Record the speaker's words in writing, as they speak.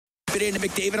It into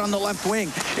McDavid on the left wing.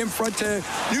 In front to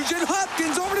Nugent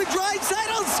Hopkins. Over to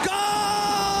Draisaitl. Scores!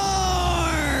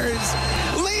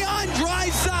 Leon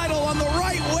Draisaitl on the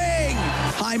right wing.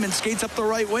 Hyman skates up the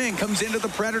right wing. Comes into the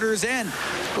Predators' end.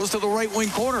 Goes to the right wing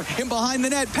corner. In behind the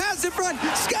net. Pass in front.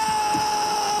 Scores!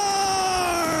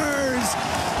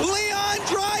 Leon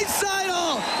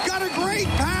Draisaitl got a great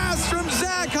pass from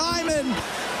Zach Hyman.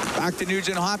 Back to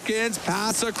Nugent Hopkins.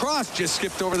 Pass across. Just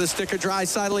skipped over the stick of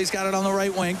Draisaitl. He's got it on the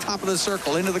right wing. Top of the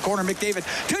circle. Into the corner. McDavid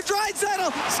to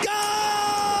Draisaitl. Scores!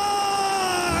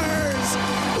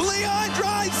 Leon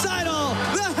Draisaitl.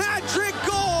 The hat-trick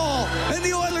goal. And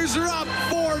the Oilers are up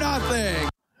 4-0.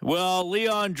 Well,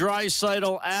 Leon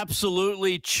Draisaitl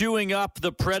absolutely chewing up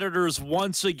the Predators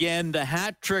once again. The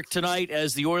hat trick tonight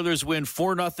as the Oilers win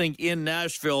 4-0 in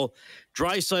Nashville.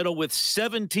 Draisaitl with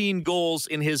 17 goals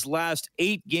in his last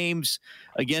 8 games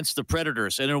against the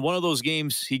Predators. And in one of those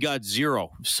games, he got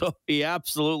 0. So he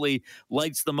absolutely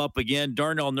lights them up again.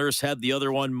 Darnell Nurse had the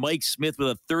other one. Mike Smith with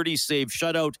a 30-save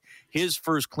shutout, his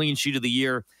first clean sheet of the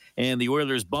year. And the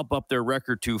Oilers bump up their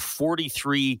record to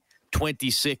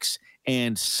 43-26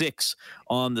 and 6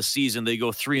 on the season. They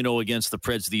go 3-0 against the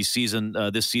Preds this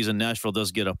season. Nashville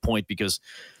does get a point because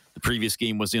the previous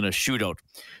game was in a shootout.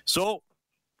 So,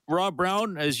 Rob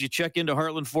Brown, as you check into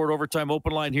Heartland Ford Overtime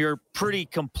Open Line here, pretty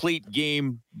complete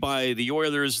game by the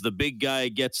Oilers. The big guy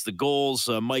gets the goals.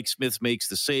 Mike Smith makes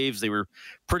the saves. They were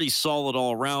pretty solid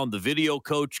all around. The video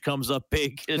coach comes up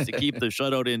big to keep the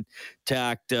shutout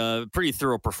intact. Pretty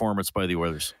thorough performance by the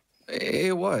Oilers.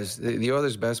 It was. The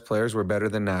Oilers' best players were better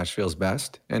than Nashville's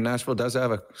best, and Nashville does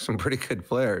have some pretty good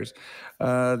players.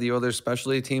 The Oilers'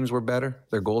 specialty teams were better.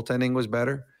 Their goaltending was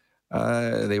better.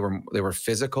 They were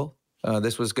physical.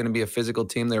 This was going to be a physical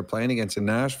team they were playing against in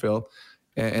Nashville,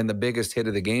 and the biggest hit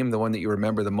of the game, the one that you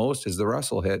remember the most, is the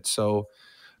Russell hit. So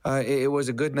it was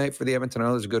a good night for the Edmonton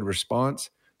Oilers, a good response.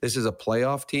 This is a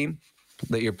playoff team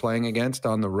that you're playing against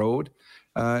on the road,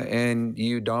 and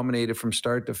you dominated from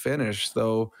start to finish.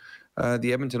 So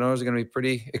the Edmonton Oilers are going to be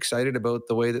pretty excited about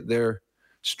the way that their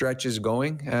stretch is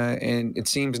going. And it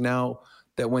seems now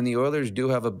that when the Oilers do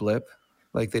have a blip,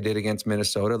 like they did against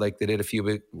Minnesota, like they did a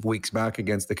few weeks back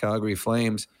against the Calgary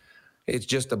Flames, it's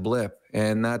just a blip,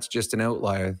 and that's just an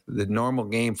outlier. The normal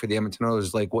game for the Edmonton Oilers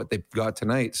is like what they've got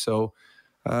tonight. So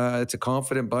it's a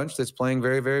confident bunch that's playing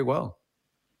very, very well.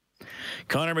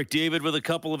 Connor McDavid with a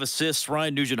couple of assists.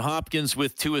 Ryan Nugent-Hopkins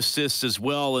with 2 assists as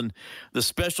well. And the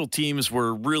special teams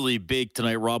were really big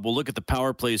tonight, Rob. We'll look at the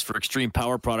power plays for Extreme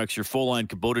Power Products, your full-line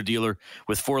Kubota dealer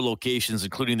with 4 locations,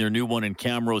 including their new one in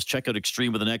Camrose. Check out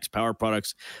Extreme with an X,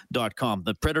 powerproducts.com.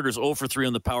 The Predators 0 for 3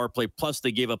 on the power play, plus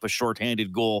they gave up a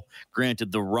shorthanded goal.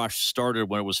 Granted, the rush started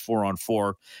when it was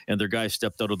 4-on-4, and their guy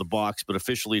stepped out of the box, but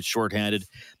officially it's shorthanded.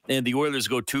 And the Oilers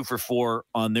go 2 for 4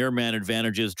 on their man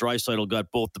advantages. Draisaitl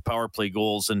got both the power play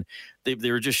goals, and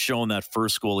they were just showing that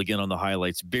first goal again on the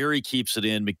highlights. Barry keeps it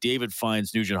in. McDavid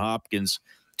finds Nugent-Hopkins,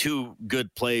 2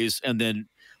 good plays, and then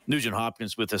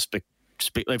Nugent-Hopkins with a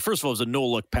first of all, it was a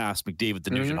no-look pass, McDavid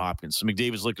to Nugent-Hopkins. So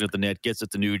McDavid's looking at the net, gets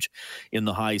it to Nuge in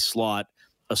the high slot,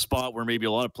 a spot where maybe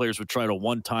a lot of players would try to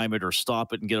one-time it or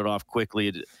stop it and get it off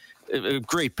quickly.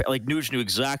 Great. Like, Nuge knew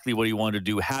exactly what he wanted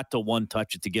to do, had to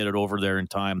one-touch it to get it over there in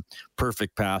time.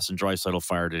 Perfect pass, and Draisaitl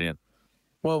fired it in.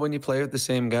 Well, when you play with the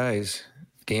same guys,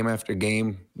 game after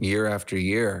game, year after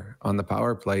year on the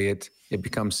power play, it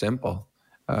becomes simple.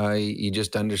 You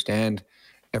just understand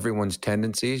everyone's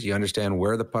tendencies. You understand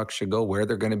where the puck should go, where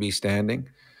they're going to be standing.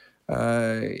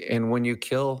 And when you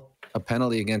kill a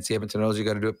penalty against the Edmonton Oilers, you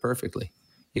got to do it perfectly.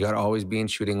 You got to always be in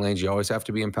shooting lanes. You always have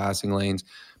to be in passing lanes.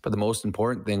 But the most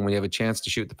important thing, when you have a chance to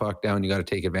shoot the puck down, you got to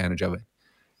take advantage of it.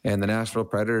 And the Nashville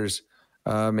Predators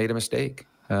made a mistake.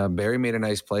 Barry made a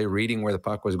nice play reading where the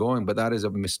puck was going, but that is a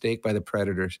mistake by the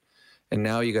Predators. And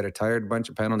now you got a tired bunch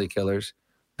of penalty killers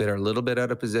that are a little bit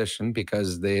out of position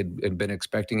because they had been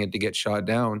expecting it to get shot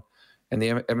down, and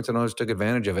the Edmonton Oilers took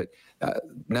advantage of it.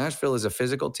 Nashville is a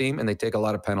physical team, and they take a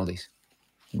lot of penalties.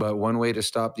 But one way to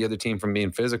stop the other team from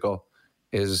being physical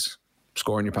is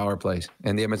scoring your power plays,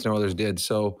 and the Edmonton Oilers did.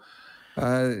 So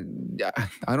I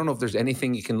don't know if there's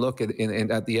anything you can look at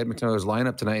the Edmonton Oilers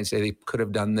lineup tonight and say they could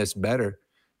have done this better,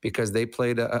 because they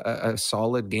played a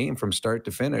solid game from start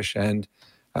to finish, and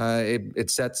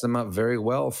it sets them up very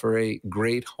well for a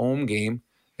great home game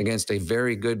against a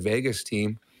very good Vegas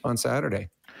team on Saturday.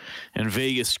 And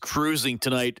Vegas cruising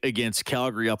tonight against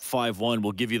Calgary, up 5-1.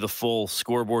 We'll give you the full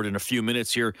scoreboard in a few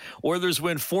minutes here. Oilers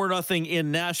win 4-0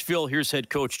 in Nashville. Here's head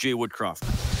coach Jay Woodcroft.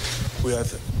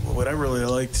 what I really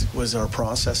liked was our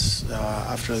process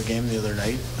after the game the other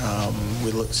night.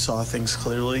 We saw things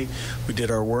clearly. We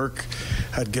did our work,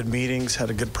 had good meetings, had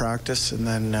a good practice, and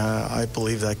then I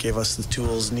believe that gave us the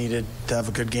tools needed to have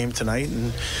a good game tonight.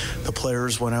 And the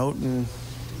players went out and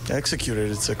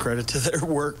executed. It's a credit to their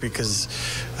work because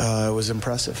it was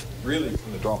impressive. Really,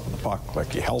 from the drop of the puck,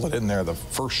 like you held it in there the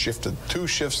first shift, 2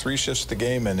 shifts, 3 shifts of the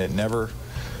game, and it never.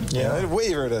 Yeah, it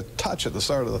wavered a touch at the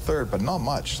start of the third, but not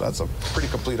much. That's a pretty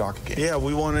complete hockey game. Yeah,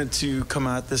 we wanted to come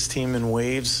at this team in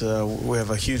waves. We have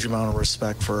a huge amount of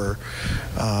respect for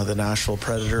the Nashville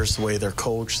Predators, the way they're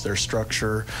coached, their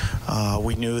structure.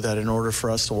 We knew that in order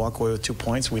for us to walk away with 2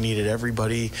 points, we needed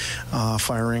everybody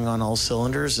firing on all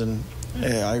cylinders. And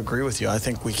I agree with you. I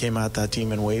think we came at that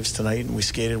team in waves tonight, and we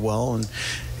skated well,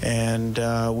 and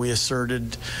we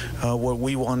asserted what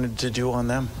we wanted to do on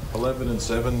them.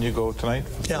 11-7, you go tonight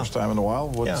for the first time in a while.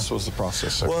 What was the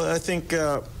process there? Well, I think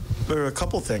there are a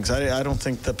couple things. I don't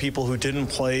think the people who didn't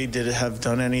play have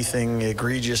done anything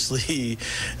egregiously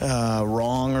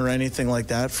wrong or anything like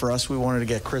that. For us, we wanted to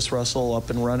get Chris Russell up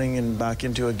and running and back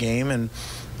into a game, and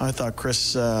I thought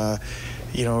Chris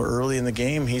early in the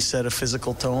game, he set a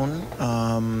physical tone.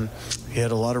 He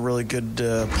had a lot of really good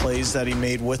plays that he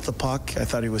made with the puck. I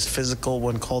thought he was physical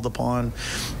when called upon,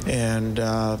 and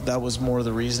that was more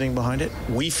the reasoning behind it.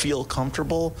 We feel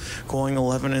comfortable going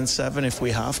 11-7 if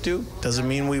we have to. Doesn't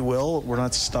mean we will. We're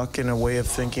not stuck in a way of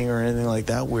thinking or anything like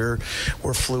that. We're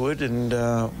fluid, and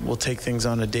we'll take things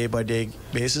on a day-by-day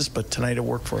basis, but tonight it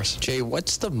worked for us. Jay,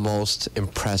 what's the most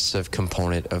impressive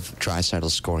component of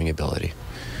Draisaitl's scoring ability?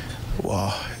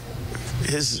 Well,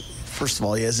 first of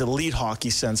all, he has elite hockey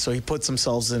sense, so he puts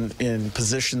himself in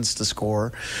positions to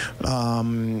score.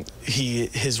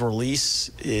 His release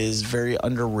is very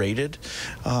underrated.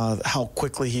 How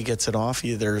quickly he gets it off.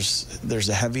 There's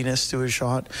a heaviness to his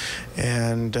shot,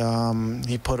 and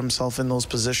he put himself in those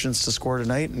positions to score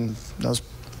tonight, and that was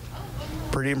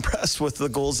pretty impressed with the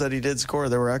goals that he did score.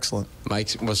 They were excellent.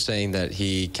 Mike was saying that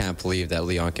he can't believe that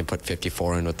Leon can put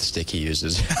 54 in with the stick he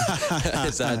uses.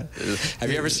 Have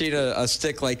you ever seen a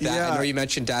stick like that? Yeah. I know you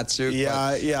mentioned Datsyuk.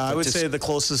 Yeah. I would say the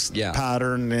closest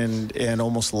pattern and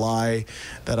almost lie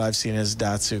that I've seen is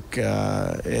Datsyuk.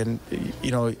 And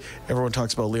everyone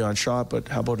talks about Leon's shot, but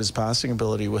how about his passing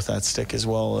ability with that stick as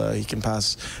well? He can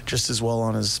pass just as well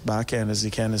on his backhand as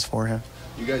he can his forehand.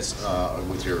 You guys,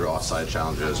 with your offside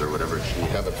challenges or whatever, you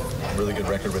have a really good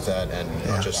record with that, and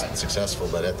not just successful,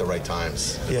 but at the right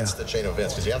times. It's the chain of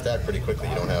events, because you have to act pretty quickly.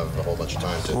 You don't have a whole bunch of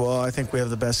time to. Well, I think we have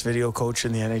the best video coach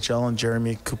in the NHL, and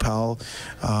Jeremy Kupal.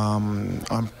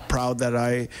 I'm proud that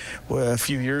a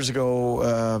few years ago,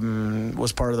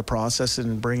 was part of the process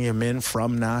in bringing him in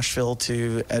from Nashville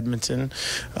to Edmonton.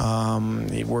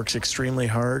 He works extremely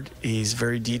hard. He's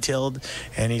very detailed,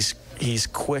 and he's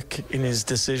quick in his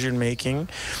decision making.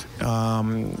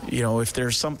 If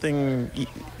there's something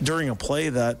during a play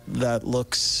that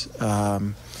looks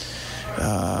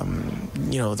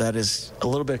that is a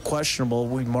little bit questionable,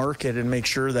 we mark it and make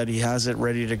sure that he has it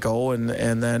ready to go, and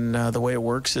then the way it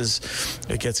works is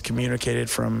it gets communicated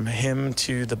from him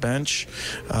to the bench.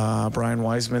 Brian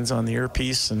Wiseman's on the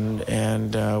earpiece,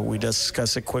 and we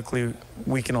discuss it quickly.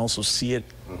 We can also see it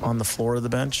on the floor of the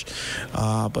bench,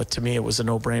 but to me it was a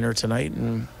no-brainer tonight,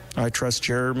 and I trust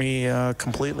Jeremy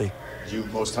completely.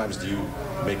 Most times do you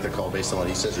make the call based on what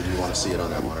he says, or do you want to see it on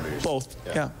that monitor? Both.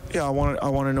 Yeah. I want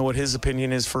to know what his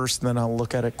opinion is first, and then I'll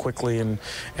look at it quickly, and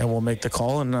we'll make the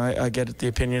call. And I get the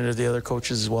opinion of the other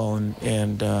coaches as well.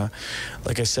 And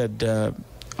like I said,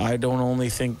 I don't only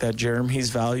think that Jeremy's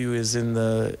value is in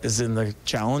the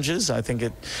challenges. I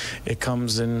think it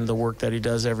comes in the work that he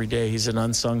does every day. He's an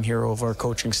unsung hero of our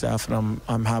coaching staff, and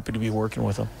I'm happy to be working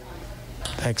with him.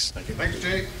 Thanks. Thank you. Thanks,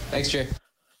 Jay. Thanks, Jay.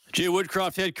 Jay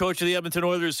Woodcroft, head coach of the Edmonton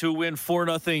Oilers, who win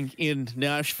 4-0 in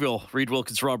Nashville. Reed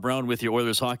Wilkins, Rob Brown with you.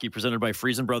 Oilers hockey presented by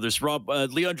Friesen Brothers. Rob,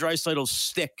 Leon Draisaitl's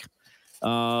stick. We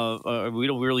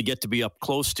don't really get to be up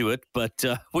close to it, but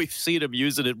we've seen him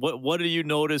using it. What do you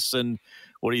notice, and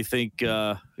what do you think?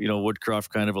 Woodcroft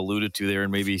kind of alluded to there,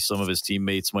 and maybe some of his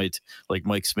teammates might, like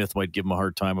Mike Smith, might give him a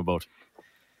hard time about.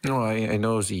 No, I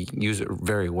know he uses it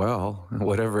very well.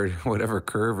 Whatever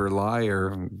curve or lie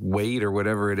or weight or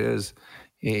whatever it is,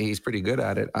 he's pretty good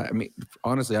at it. I mean,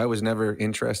 honestly, I was never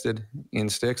interested in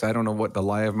sticks. I don't know what the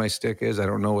lie of my stick is. I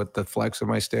don't know what the flex of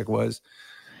my stick was.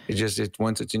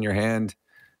 Once it's in your hand,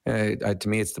 to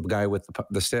me, it's the guy with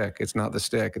the stick. It's not the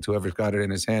stick. It's whoever's got it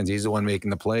in his hands. He's the one making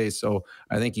the plays. So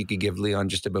I think you could give Leon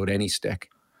just about any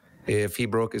stick. If he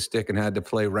broke his stick and had to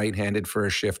play right-handed for a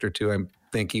shift or two, I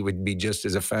think he would be just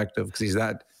as effective because he's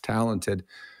that talented.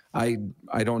 I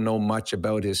don't know much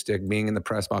about his stick. Being in the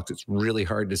press box, it's really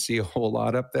hard to see a whole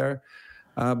lot up there,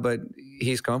 but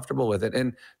he's comfortable with it.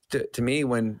 And to me,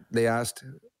 when they asked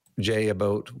Jay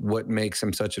about what makes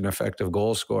him such an effective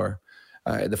goal scorer,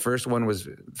 the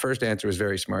first answer was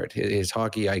very smart. His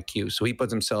hockey IQ. So he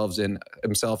puts himself in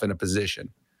a position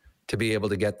to be able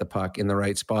to get the puck in the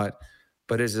right spot,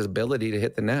 but his ability to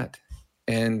hit the net.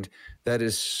 And that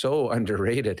is so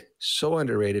underrated, so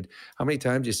underrated. How many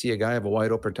times you see a guy have a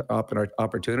wide open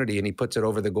opportunity and he puts it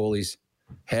over the goalie's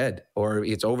head, or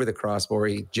it's over the crossbar, or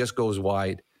he just goes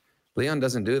wide. Leon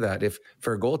doesn't do that. If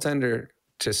for a goaltender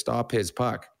to stop his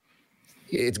puck,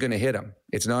 it's going to hit him.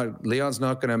 Leon's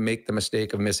not going to make the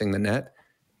mistake of missing the net.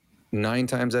 9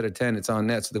 times out of 10, it's on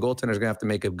net. So the goaltender's going to have to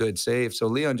make a good save. So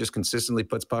Leon just consistently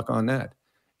puts puck on net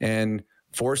and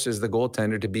forces the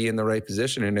goaltender to be in the right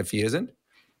position. And if he isn't,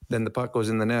 then the puck goes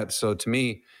in the net. So to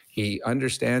me, he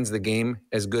understands the game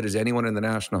as good as anyone in the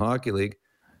National Hockey League,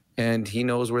 and he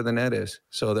knows where the net is,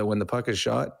 so that when the puck is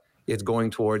shot, it's going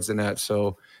towards the net.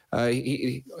 So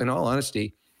in all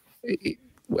honesty,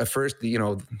 at first,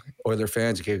 Oiler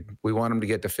fans, we want him to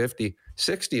get to 50.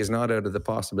 60 is not out of the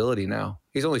possibility now.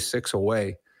 He's only 6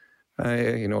 away.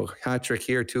 Hat trick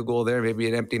here, 2 goal there, maybe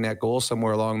an empty net goal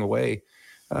somewhere along the way.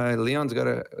 Leon's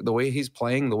got the way he's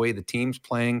playing, the way the team's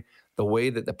playing, the way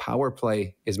that the power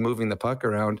play is moving the puck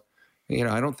around.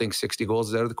 I don't think 60 goals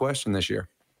is out of the question this year.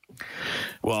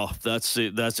 Well, that's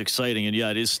exciting, and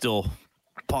yeah, it is still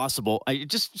possible.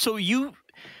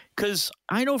 Because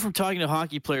I know from talking to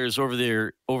hockey players over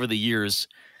the years,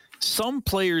 some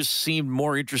players seem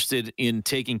more interested in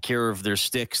taking care of their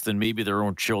sticks than maybe their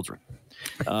own children.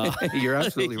 You're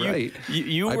absolutely right.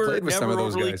 You I were played with some of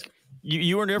those guys.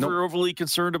 You were never overly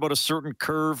concerned about a certain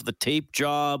curve, the tape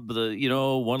job,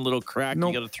 one little crack,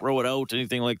 you got to throw it out,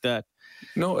 anything like that?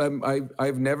 No,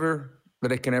 I've never,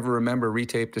 that I can ever remember,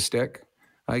 retaped a stick.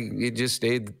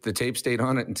 The tape stayed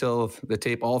on it until the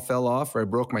tape all fell off or I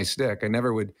broke my stick. I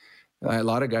never would. A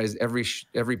lot of guys,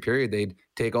 every period, they'd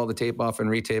take all the tape off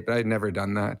and retape it. I'd never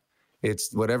done that.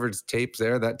 It's whatever tape's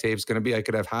there, that tape's going to be. I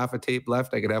could have half a tape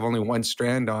left. I could have only one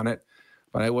strand on it,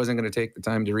 but I wasn't going to take the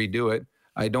time to redo it.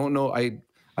 I don't know.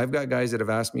 I've got guys that have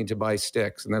asked me to buy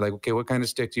sticks, and they're like, okay, what kind of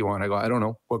stick do you want? I go, I don't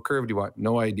know. What curve do you want?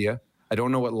 No idea. I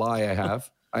don't know what lie I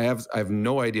have. I have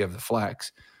no idea of the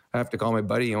flex. I have to call my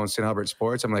buddy who owns St. Albert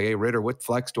Sports. I'm like, hey, Ritter, what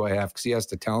flex do I have? Because he has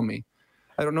to tell me.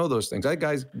 I don't know those things. I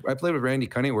played with Randy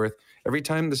Cunneyworth. Every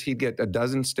time he'd get a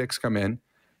dozen sticks come in,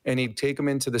 and he'd take them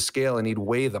into the scale and he'd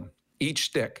weigh them. Each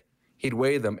stick, he'd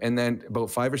weigh them, and then about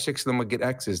 5 or 6 of them would get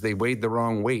X's. They weighed the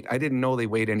wrong weight. I didn't know they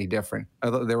weighed any different. I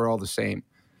thought they were all the same.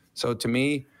 So to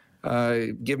me,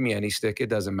 give me any stick. It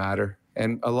doesn't matter.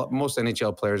 And most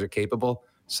NHL players are capable.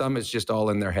 Some it's just all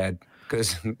in their head.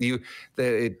 Because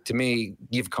to me,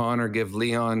 give Connor, give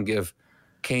Leon, give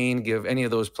Kane, give any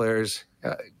of those players,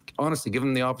 honestly, give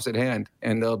them the opposite hand,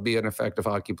 and they'll be an effective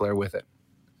hockey player with it.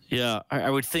 Yeah, I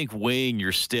would think weighing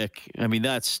your stick,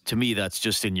 that's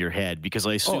just in your head, because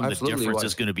I assume the difference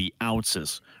is going to be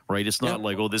ounces, right? It's not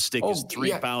like, this stick is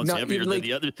 3 pounds heavier than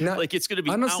the other. It's going to be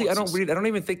honestly, ounces. I don't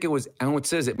even think it was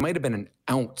ounces. It might have been an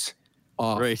ounce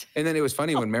off. Right. And then it was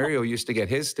funny when Mario used to get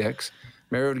his sticks.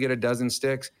 Mario would get a dozen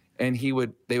sticks, and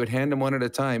they would hand him one at a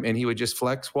time, and he would just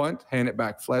flex once, hand it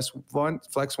back, flex once,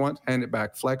 hand it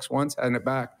back, flex once, hand it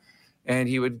back. And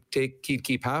he'd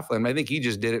keep half of them. I think he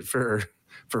just did it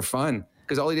for fun,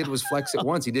 because all he did was flex it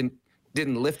once. He didn't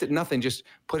lift it, nothing, just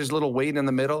put his little weight in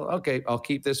the middle. Okay, I'll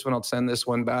keep this one, I'll send this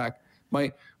one back.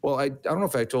 I don't know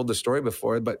if I told the story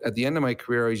before, but at the end of my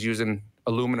career, I was using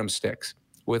aluminum sticks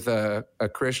with a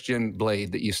Christian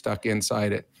blade that you stuck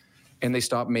inside it. And they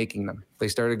stopped making them. They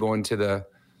started going to the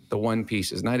one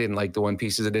pieces. And I didn't like the one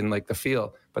pieces. I didn't like the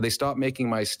feel. But they stopped making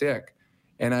my stick.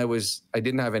 And I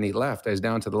didn't have any left. I was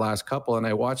down to the last couple. And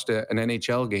I watched an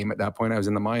NHL game at that point. I was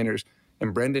in the minors.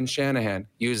 And Brendan Shanahan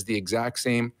used the exact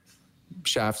same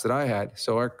shafts that I had.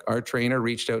 So our trainer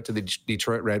reached out to the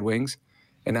Detroit Red Wings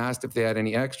and asked if they had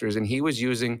any extras. And he was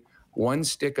using 1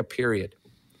 stick a period.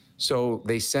 So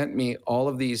they sent me all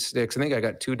of these sticks. I think I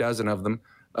got 24 of them,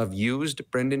 of used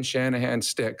Brendan Shanahan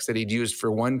sticks that he'd used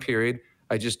for 1 period.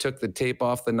 I just took the tape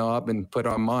off the knob and put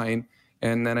on mine.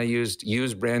 And then I used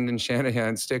Brendan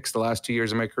Shanahan sticks the last 2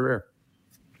 years of my career.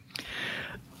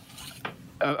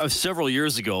 Several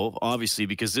years ago, obviously,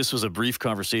 because this was a brief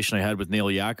conversation I had with Nail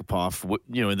Yakupov,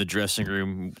 in the dressing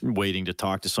room, waiting to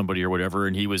talk to somebody or whatever.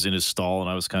 And he was in his stall, and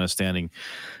I was kind of standing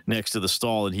next to the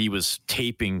stall, and he was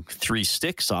taping 3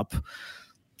 sticks up.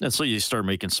 And so you start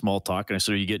making small talk, and I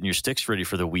said, are you getting your sticks ready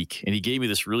for the week? And he gave me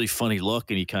this really funny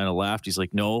look, and he kind of laughed. He's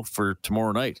like, no, for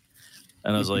tomorrow night.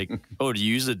 And I was like, oh, do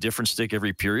you use a different stick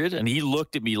every period? And he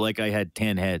looked at me like I had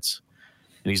 10 heads.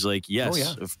 And he's like,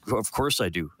 yes, of course I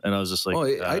do. And I was just like,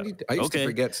 I used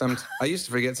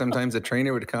to forget sometimes the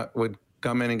trainer would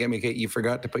come in and get me, okay, you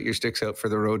forgot to put your sticks out for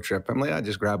the road trip. I'm like, I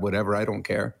just grab whatever. I don't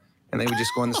care. And they would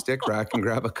just go on the stick rack and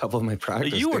grab a couple of my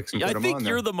practice sticks and put them on there. I think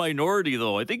you're the minority,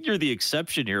 though. I think you're the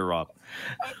exception here, Rob.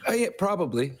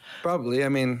 Probably. I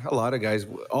mean, a lot of guys,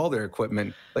 all their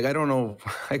equipment. Like, I don't know.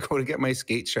 I go to get my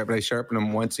skates sharpened. I sharpen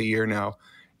them once a year now.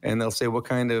 And they'll say, what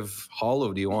kind of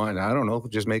hollow do you want? I don't know.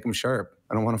 Just make them sharp.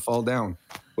 I don't want to fall down.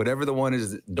 Whatever the one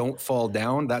is, don't fall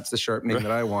down. That's the sharpening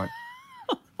that I want.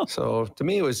 So to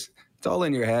me, it's all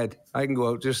in your head. I can go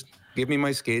out, just give me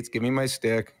my skates, give me my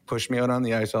stick, push me out on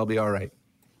the ice. I'll be all right.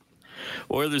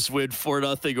 Oilers win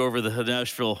 4-0 over the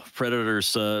Nashville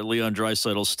Predators. Leon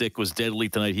Draisaitl's stick was deadly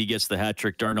tonight. He gets the hat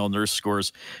trick. Darnell Nurse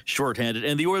scores shorthanded.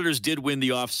 And the Oilers did win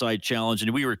the offside challenge.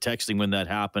 And we were texting when that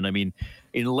happened. I mean,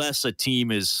 unless a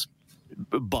team is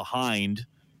behind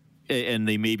and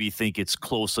they maybe think it's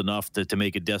close enough to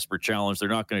make a desperate challenge, they're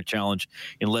not going to challenge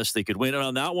unless they could win. And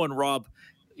on that one, Rob,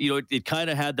 you know, it kind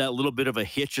of had that little bit of a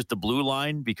hitch at the blue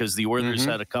line because the Oilers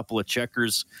had a couple of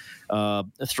checkers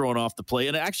thrown off the play.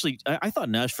 And actually, I thought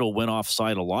Nashville went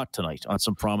offside a lot tonight on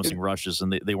some promising rushes,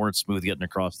 and they weren't smooth getting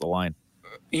across the line.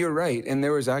 You're right. And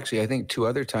there was actually, I think, 2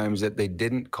 other times that they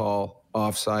didn't call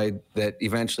offside that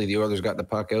eventually the Oilers got the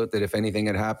puck out, that if anything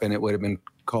had happened, it would have been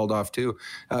called off too.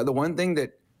 The one thing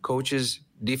that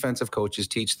defensive coaches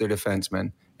teach their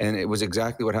defensemen, and it was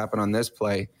exactly what happened on this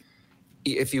play,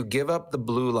 if you give up the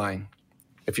blue line,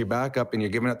 if you back up and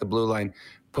you're giving up the blue line,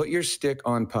 put your stick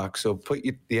on puck. So put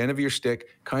the end of your stick,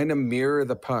 kind of mirror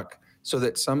the puck so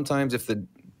that sometimes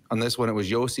on this one, it was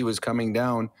Josi was coming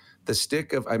down, the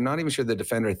stick of, I'm not even sure the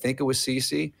defender, I think it was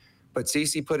Ceci, but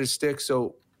Ceci put his stick,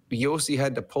 so Josi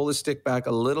had to pull his stick back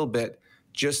a little bit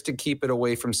just to keep it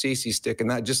away from Ceci's stick. And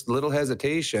that just little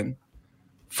hesitation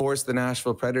forced the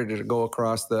Nashville Predator to go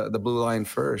across the blue line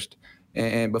first.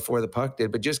 And before the puck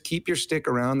did, but just keep your stick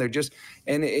around there.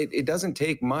 And it doesn't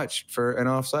take much for an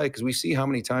offside because we see how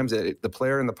many times that the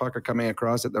player and the puck are coming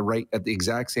across at the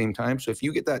exact same time. So if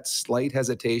you get that slight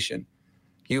hesitation,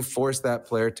 you force that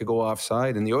player to go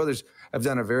offside. And the Oilers have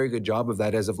done a very good job of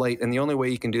that as of late. And the only way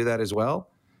you can do that as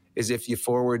well is if your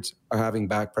forwards are having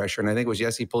back pressure. And I think it was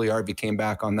Jesse Puljujarvi came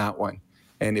back on that one.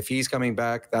 And if he's coming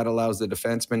back, that allows the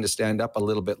defenseman to stand up a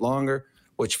little bit longer,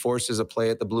 which forces a play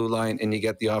at the blue line, and you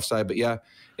get the offside. But yeah,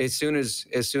 as soon as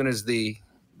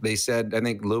they said, I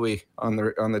think Louis on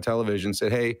the television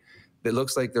said, hey, it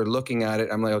looks like they're looking at it.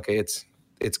 I'm like, okay,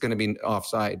 it's going to be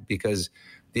offside because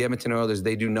the Edmonton Oilers,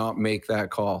 they do not make that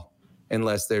call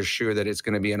unless they're sure that it's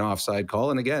going to be an offside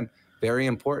call. And again, very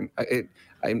important.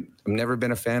 I've never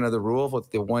been a fan of the rule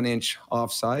with the 1-inch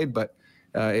offside, but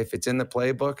if it's in the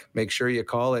playbook, make sure you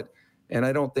call it. And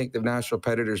I don't think the Nashville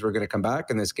Predators were going to come back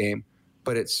in this game,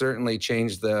 but it certainly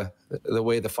changed the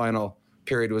way the final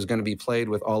period was going to be played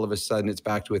with all of a sudden it's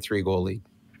back to a 3-goal lead.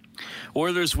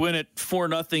 Oilers win it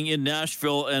 4-0 in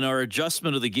Nashville, and our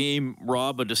adjustment of the game,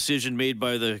 Rob, a decision made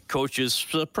by the coaches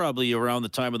probably around the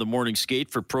time of the morning skate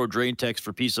for Pro Drain Text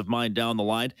for peace of mind down the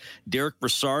line. Derek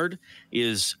Brassard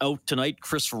is out tonight.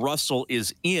 Chris Russell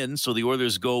is in, so the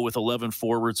Oilers go with 11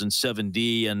 forwards and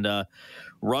 7D, and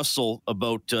Russell,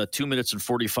 about 2 minutes and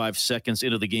 45 seconds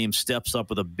into the game, steps up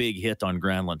with a big hit on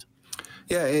Granlund.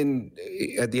 Yeah, and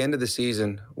at the end of the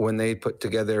season, when they put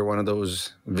together one of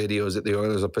those videos that the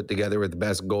Oilers will put together with the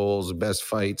best goals, best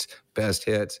fights, best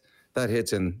hits, that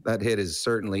hit is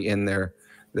certainly in their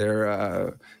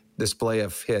display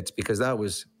of hits because that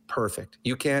was perfect.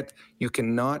 You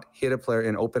cannot hit a player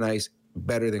in open ice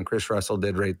better than Chris Russell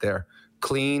did right there.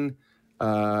 Clean,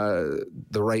 the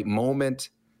right moment.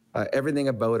 Everything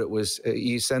about it was,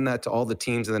 you send that to all the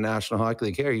teams in the National Hockey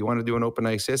League. Here, you want to do an open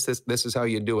ice hit? This is how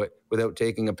you do it without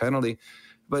taking a penalty.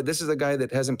 But this is a guy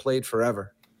that hasn't played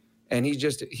forever. And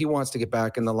he wants to get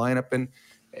back in the lineup. And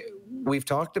we've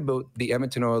talked about the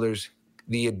Edmonton Oilers.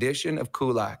 The addition of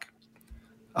Kulak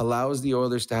allows the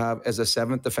Oilers to have, as a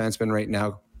 7th defenseman right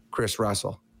now, Chris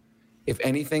Russell. If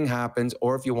anything happens,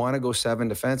 or if you want to go 7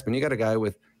 defensemen, you got a guy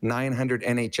with 900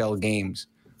 NHL games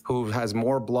who has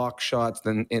more block shots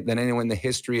than anyone in the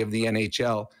history of the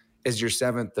NHL as your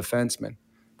 7th defenseman.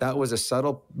 That was a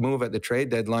subtle move at the trade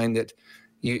deadline that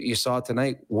you saw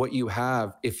tonight, what you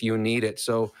have if you need it.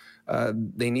 So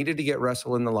they needed to get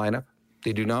Russell in the lineup.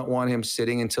 They do not want him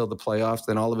sitting until the playoffs.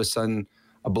 Then all of a sudden,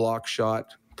 a block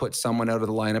shot puts someone out of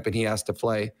the lineup and he has to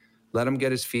play. Let him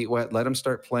get his feet wet. Let him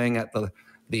start playing at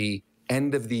the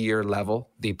end of the year level,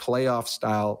 the playoff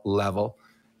style level.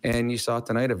 And you saw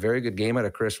tonight a very good game out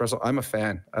of Chris Russell. I'm a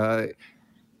fan.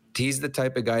 he's the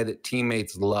type of guy that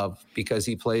teammates love because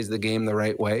he plays the game the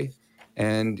right way.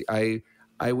 And I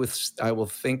will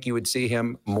think you would see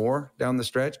him more down the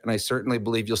stretch, and I certainly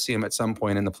believe you'll see him at some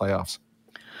point in the playoffs.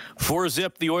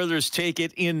 4-zip, the Oilers take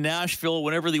it in Nashville.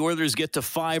 Whenever the Oilers get to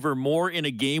 5 or more in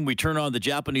a game, we turn on the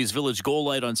Japanese Village goal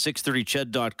light on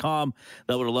 630ched.com.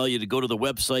 That would allow you to go to the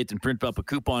website and print up a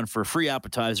coupon for a free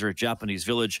appetizer at Japanese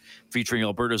Village featuring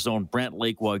Alberta's own Brant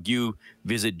Lake Wagyu.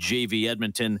 Visit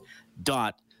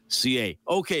jvedmonton.ca.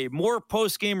 Okay, more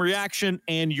post-game reaction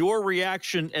and your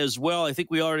reaction as well. I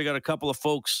think we already got a couple of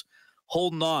folks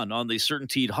holding on the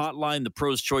CertainTeed hotline, the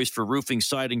pro's choice for roofing,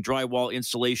 siding, drywall,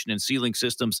 installation, and ceiling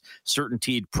systems.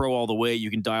 CertainTeed Pro all the way.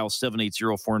 You can dial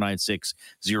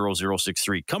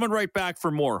 780-496-0063. Coming right back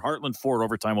for more Heartland Ford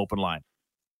Overtime Open Line.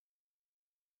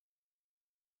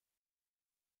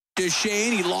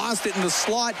 Duchesne, he lost it in the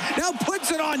slot. Now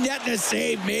puts it on net and a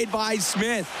save made by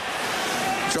Smith.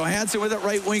 Johansson with it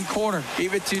right wing corner.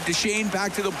 Gave it to Duchesne,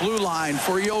 back to the blue line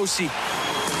for Yossi.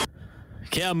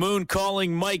 Cam Moon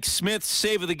calling Mike Smith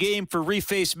save of the game for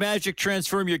Reface Magic.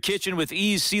 Transform your kitchen with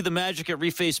ease. See the magic at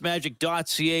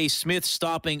refacemagic.ca. Smith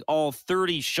stopping all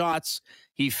 30 shots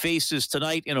he faces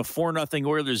tonight in a 4-0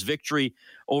 Oilers victory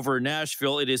over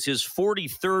Nashville. It is his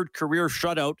 43rd career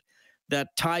shutout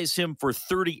that ties him for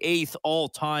 38th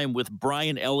all-time with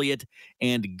Brian Elliott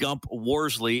and Gump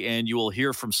Worsley. And you will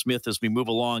hear from Smith as we move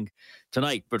along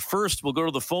tonight. But first, we'll go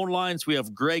to the phone lines. We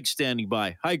have Greg standing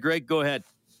by. Hi, Greg. Go ahead.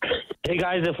 Hey,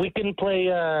 guys, if we can play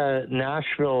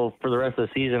Nashville for the rest of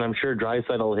the season, I'm sure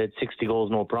Draisaitl will hit 60 goals,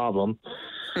 no problem.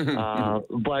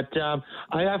 But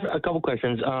I have a couple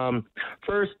questions.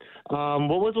 First,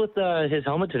 what was with his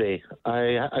helmet today?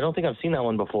 I don't think I've seen that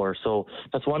one before, so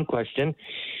that's one question.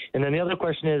 And then the other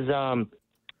question is, I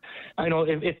know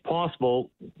if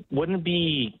possible, wouldn't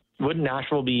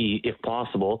Nashville be, if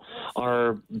possible,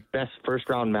 our best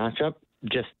first-round matchup?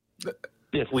 Just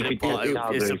if we could get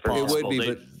Calgary first. It would be,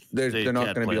 but they're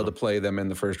not going to be able to play them in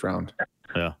the first round.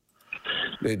 Yeah.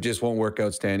 It just won't work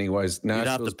out standing-wise.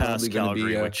 Nashville's probably going to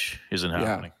be which isn't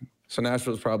happening. Yeah. So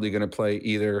Nashville's probably going to play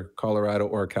either Colorado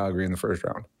or Calgary in the first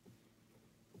round.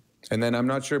 And then I'm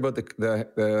not sure about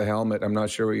the helmet. I'm not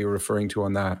sure what you're referring to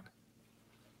on that.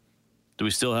 Do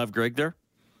we still have Greg there?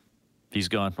 He's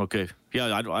gone. Okay.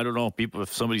 Yeah, I don't know. People,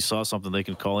 if somebody saw something, they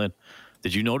can call in.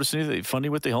 Did you notice anything funny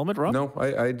with the helmet, Rob? No,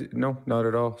 no, not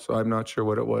at all. So I'm not sure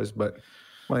what it was, but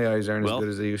my eyes aren't as good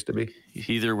as they used to be.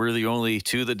 Either we're the only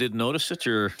two that didn't notice it,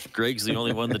 or Greg's the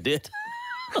only one that did.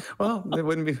 Well, it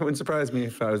wouldn't surprise me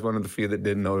if I was one of the few that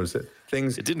didn't notice it.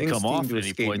 It didn't come off at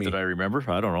any point that I remember.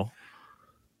 I don't know.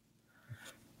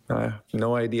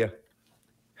 No idea.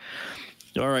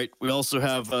 All right. We also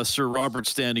have Sir Robert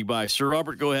standing by. Sir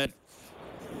Robert, go ahead.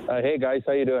 Hey, guys.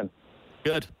 How you doing?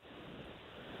 Good.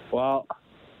 Well,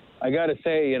 I got to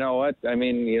say, you know what? I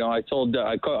mean, I called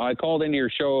into your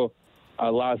show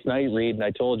last night, Reed, and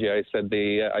I told you, I said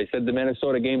the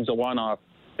Minnesota game's a one-off.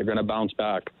 They're going to bounce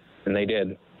back, and they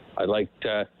did. I liked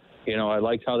how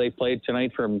they played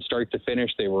tonight from start to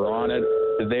finish. They were on it.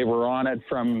 They were on it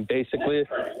from basically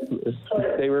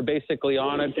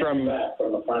on it from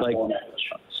like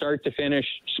start to finish.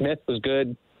 Smith was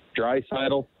good.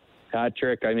 Draisaitl, hat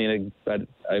trick. I mean,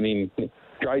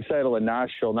 Draisaitl and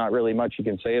Nashville, not really much you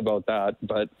can say about that.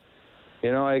 But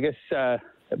I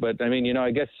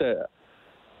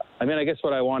guess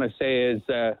what I want to say is,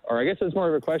 or I guess it's more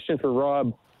of a question for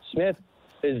Rob. Smith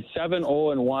is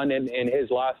 7-0-1 in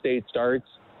his last 8 starts.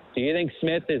 Do you think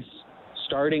Smith is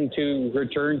starting to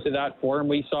return to that form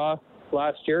we saw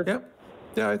last year?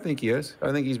 Yeah, I think he is.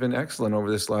 I think he's been excellent over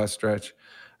this last stretch.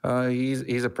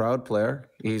 He's a proud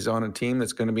player. He's on a team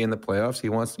that's going to be in the playoffs. He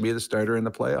wants to be the starter in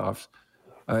the playoffs.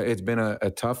 It's been a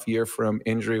tough year for him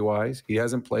injury-wise. He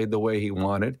hasn't played the way he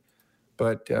wanted,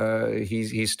 but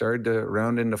he's started to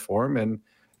round into form. And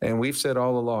we've said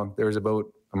all along, there was about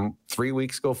 4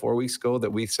 weeks ago, that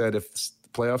we said if the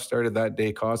playoffs started that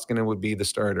day, Koskinen would be the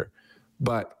starter.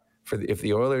 But if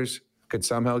the Oilers could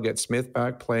somehow get Smith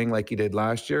back playing like he did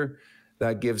last year,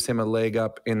 that gives him a leg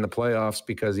up in the playoffs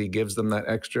because he gives them that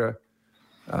extra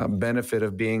benefit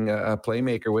of being a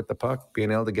playmaker with the puck,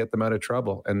 being able to get them out of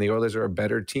trouble. And the Oilers are a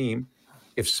better team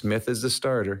if Smith is the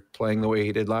starter playing the way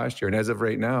he did last year. And as of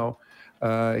right now,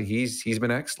 he's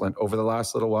been excellent over the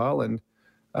last little while and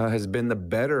has been the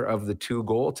better of the 2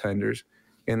 goaltenders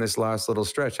in this last little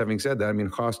stretch. Having said that, I mean,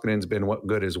 Koskinen's been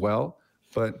good as well,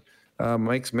 but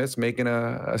Mike Smith's making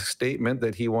a statement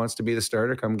that he wants to be the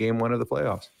starter come game 1 of the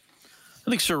playoffs. I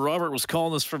think Sir Robert was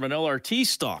calling this from an LRT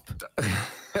stop.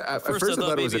 At first I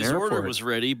thought maybe it was an his airport. order was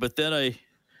ready, but then I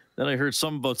Then I heard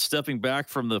something about stepping back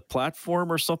from the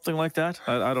platform or something like that.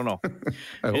 I don't know.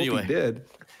 Hope he did.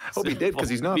 I hope he did because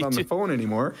he's not on the phone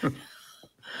anymore.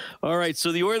 All right,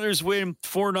 so the Oilers win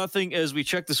 4-0 as we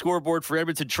check the scoreboard for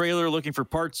Edmonton Trailer. Looking for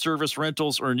parts, service,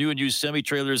 rentals, or new and used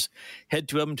semi-trailers, head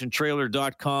to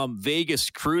edmontontrailer.com. Vegas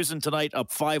cruising tonight,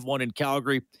 up 5-1 in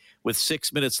Calgary with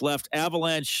 6 minutes left.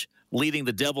 Avalanche leading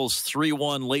the Devils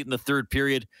 3-1 late in the third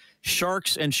period.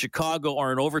 Sharks and Chicago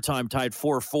are in overtime, tied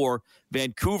 4-4.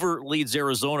 Vancouver leads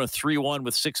Arizona 3-1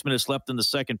 with 6 minutes left in the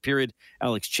second period.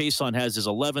 Alex Chason has his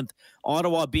 11th.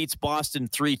 Ottawa beats Boston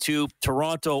 3-2.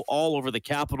 Toronto all over the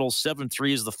Capitals.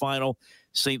 7-3 is the final.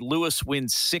 St. Louis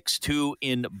wins 6-2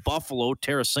 in Buffalo.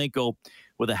 Tarasenko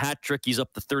with a hat trick. He's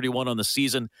up to 31 on the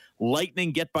season.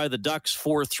 Lightning get by the Ducks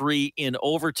 4-3 in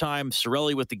overtime.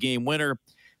 Cirelli with the game winner.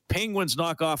 Penguins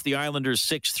knock off the Islanders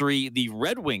 6-3. The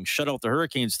Red Wings shut out the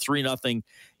Hurricanes 3-0.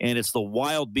 And it's the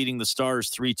Wild beating the Stars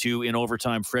 3-2 in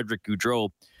overtime. Frederick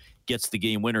Gaudreau gets the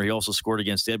game winner. He also scored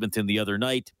against Edmonton the other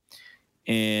night.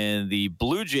 And the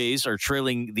Blue Jays are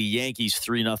trailing the Yankees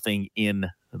 3-0 in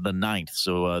the ninth.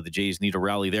 So the Jays need a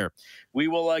rally there. We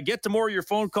will get to more of your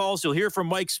phone calls. You'll hear from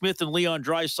Mike Smith and Leon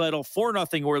Draisaitl.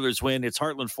 4-0 Oilers win. It's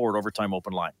Heartland Ford Overtime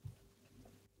Open Line.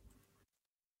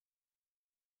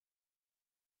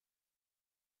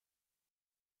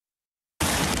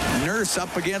 Nurse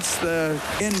up against the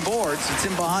inboards. It's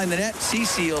in behind the net.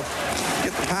 Cecil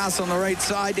get the pass on the right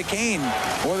side to Kane.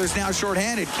 Oilers now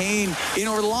shorthanded. Kane in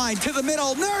over the line to the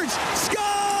middle. Nurse scores!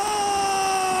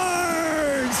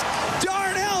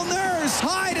 Darnell Nurse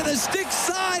high to the stick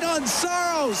side on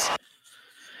Saros.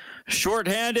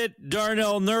 Shorthanded,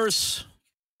 Darnell Nurse.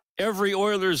 Every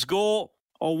Oilers goal,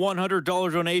 a $100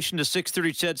 donation to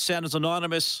 630 CHED Santa's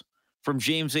Anonymous. From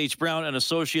James H. Brown and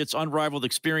Associates. Unrivaled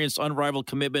experience, unrivaled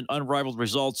commitment, unrivaled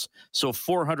results. So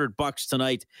 $400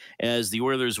 tonight as the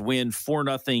Oilers win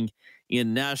 4-0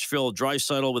 in Nashville.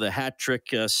 Draisaitl with a hat trick,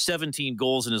 17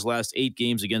 goals in his last 8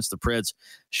 games against the Preds.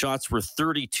 Shots were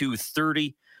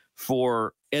 32-30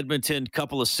 for Edmonton.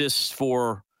 Couple assists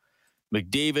for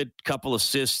McDavid. Couple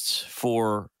assists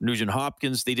for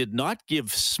Nugent-Hopkins. They did not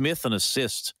give Smith an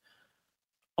assist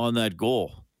on that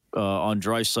goal. On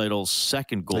Draisaitl's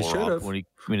second goal, Rob,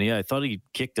 I thought he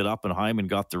kicked it up and Hyman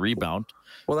got the rebound.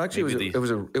 Well, actually,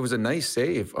 it was a nice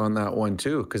save on that one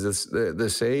too, because the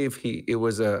save it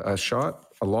was a shot,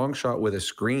 a long shot with a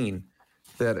screen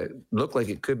that it looked like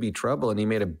it could be trouble, and he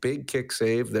made a big kick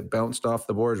save that bounced off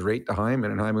the boards right to Hyman,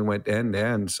 and Hyman went end to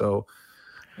end. So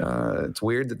it's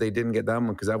weird that they didn't get that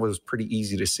one because that was pretty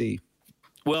easy to see.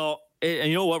 Well, and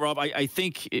you know what, Rob, I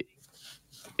think.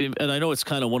 And I know it's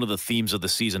kind of one of the themes of the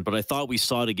season, but I thought we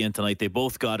saw it again tonight. They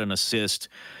both got an assist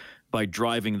by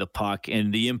driving the puck,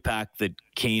 and the impact that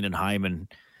Kane and Hyman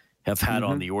have had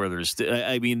on the Oilers.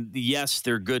 I mean, yes,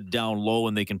 they're good down low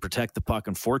and they can protect the puck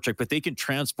and forecheck, but they can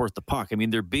transport the puck. I mean,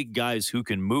 they're big guys who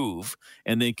can move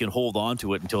and they can hold on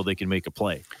to it until they can make a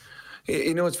play.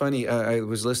 You know what's funny? I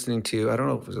was listening to, I don't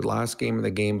know if it was the last game or the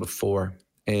game before,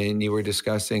 and you were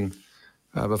discussing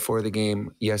before the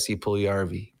game Jesse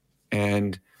Puljujarvi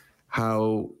and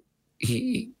how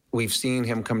we've seen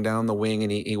him come down the wing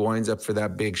and he winds up for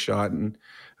that big shot. And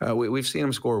we've seen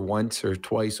him score once or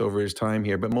twice over his time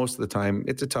here, but most of the time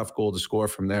it's a tough goal to score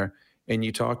from there. And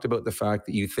you talked about the fact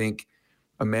that you think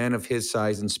a man of his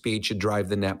size and speed should drive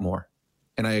the net more.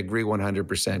 And I agree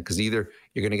 100%, because either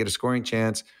you're going to get a scoring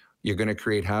chance, you're going to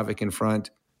create havoc in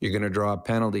front, you're going to draw a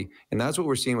penalty. And that's what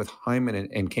we're seeing with Hyman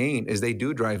and Kane, is they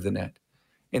do drive the net.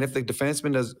 And if the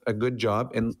defenseman does a good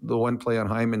job, and the one play on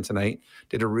Hyman tonight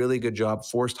did a really good job,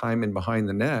 forced Hyman behind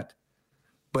the net,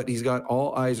 but he's got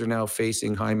all eyes are now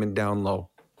facing Hyman down low.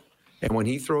 And when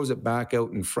he throws it back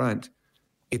out in front,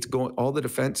 it's going, all the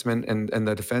defensemen and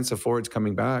the defensive forwards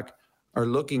coming back are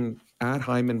looking at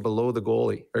Hyman below the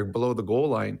goalie or below the goal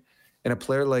line. And a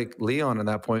player like Leon at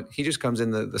that point, he just comes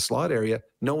in the slot area.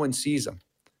 No one sees him.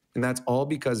 And that's all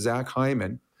because Zach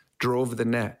Hyman drove the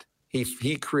net.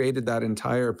 He created that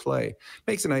entire play.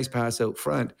 Makes a nice pass out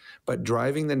front, but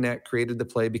driving the net created the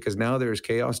play because now there's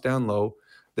chaos down low.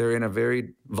 They're in a very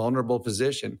vulnerable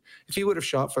position. If he would have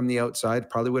shot from the outside,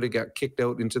 probably would have got kicked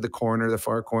out into the corner, the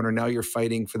far corner. Now you're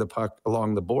fighting for the puck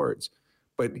along the boards.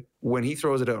 But when he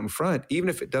throws it out in front, even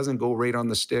if it doesn't go right on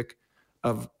the stick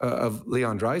of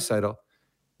Leon Draisaitl,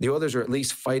 the others are at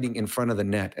least fighting in front of the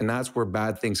net, and that's where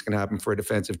bad things can happen for a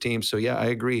defensive team. So, yeah, I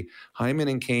agree. Hyman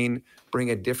and Kane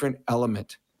bring a different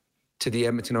element to the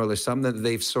Edmonton Oilers, something that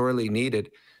they've sorely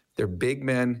needed. They're big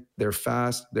men, they're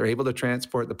fast, they're able to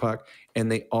transport the puck,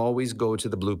 and they always go to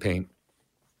the blue paint.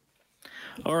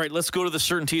 All right, let's go to the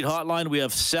CertainTeed hotline. We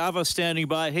have Sava standing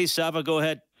by. Hey, Sava, go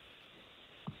ahead.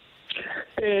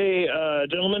 Hey,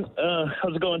 gentlemen,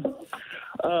 how's it going?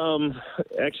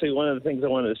 Actually, one of the things I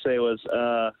wanted to say was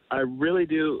I really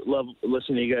do love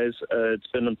listening to you guys. It's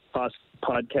been a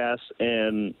podcast,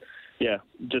 and yeah,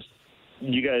 just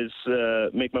you guys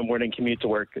make my morning commute to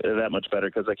work that much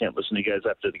better because I can't listen to you guys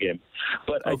after the game.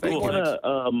 But I did want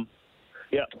to,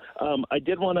 I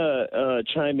did want to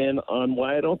chime in on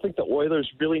why I don't think the Oilers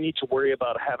really need to worry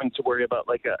about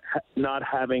not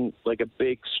having like a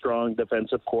big, strong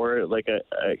defensive core. Like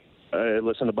I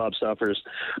listened to Bob Stauffer's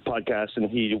podcast, and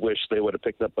he wished they would have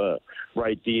picked up a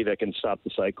right D that can stop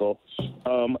the cycle.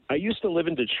 I used to live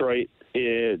in Detroit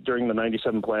during the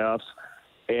 '97 playoffs,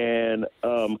 and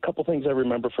a couple things I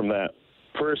remember from that.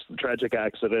 First, the tragic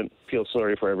accident. Feel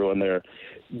sorry for everyone there.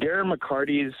 Darren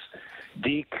McCarty's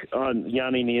deke on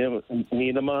Yanni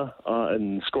Niedema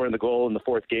and scoring the goal in the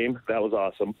fourth game, that was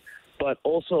awesome. But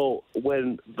also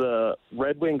when the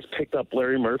Red Wings picked up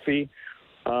Larry Murphy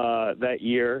that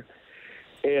year,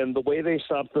 and the way they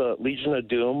stopped the Legion of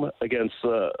Doom against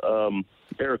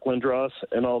Eric Lindros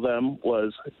and all them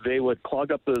was they would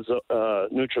clog up the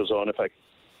neutral zone, if I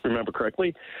remember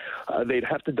correctly. They'd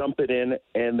have to dump it in,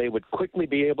 and they would quickly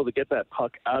be able to get that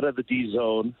puck out of the D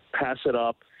zone, pass it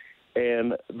up,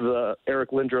 and the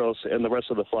Eric Lindros and the rest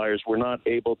of the Flyers were not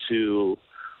able to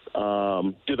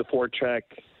do the forecheck,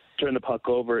 turn the puck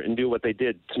over, and do what they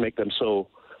did to make them so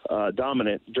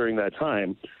dominant during that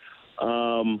time.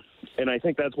 And I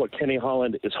think that's what Kenny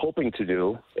Holland is hoping to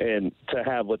do and to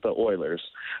have with the Oilers.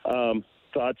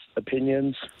 Thoughts,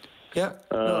 opinions? Yeah,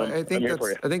 no, I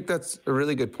think that's a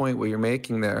really good point what you're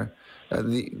making there.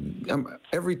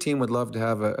 Every team would love to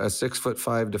have a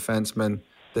 6'5" defenseman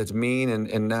that's mean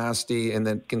and nasty and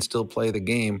that can still play the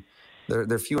game.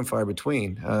 They're few and far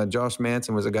between. Josh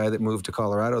Manson was a guy that moved to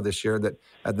Colorado this year that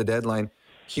at the deadline,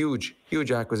 huge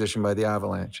acquisition by the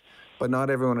Avalanche. But not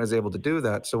everyone is able to do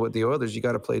that. So with the Oilers, you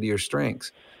got to play to your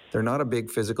strengths. They're not a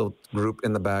big physical group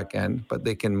in the back end, but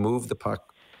they can move the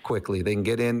puck quickly. They can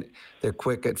get in. They're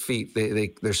quick at feet.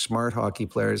 They're smart hockey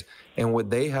players. And what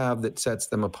they have that sets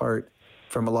them apart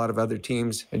from a lot of other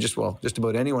teams, and just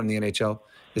about anyone in the NHL,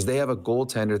 is they have a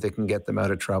goaltender that can get them out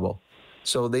of trouble.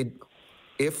 So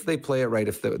if they play it right,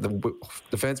 if the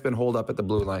defensemen hold up at the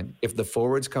blue line, if the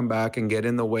forwards come back and get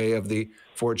in the way of the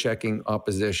forechecking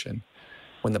opposition,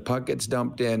 when the puck gets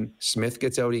dumped in, Smith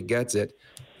gets out, he gets it.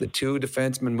 The two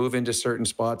defensemen move into certain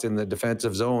spots in the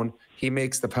defensive zone. He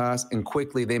makes the pass, and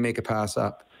quickly they make a pass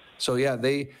up. So yeah,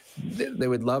 they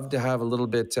would love to have a little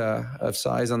bit of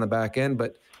size on the back end,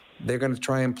 but they're going to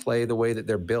try and play the way that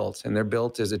they're built. And they're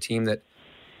built as a team that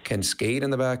can skate in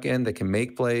the back end, that can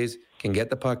make plays, can get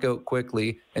the puck out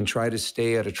quickly, and try to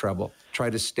stay out of trouble,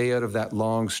 try to stay out of that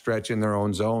long stretch in their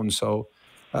own zone. So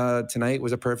tonight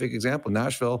was a perfect example.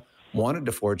 Nashville wanted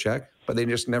to forecheck, but they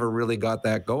just never really got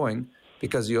that going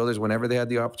because the Oilers, whenever they had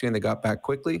the opportunity, they got back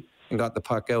quickly and got the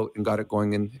puck out and got it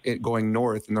going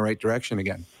north in the right direction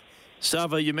again.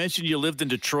 Sava, you mentioned you lived in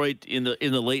Detroit in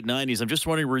the late 90s. I'm just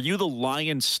wondering, were you the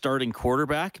Lions starting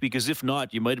quarterback? Because if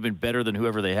not, you might have been better than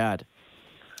whoever they had.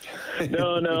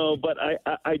 No, but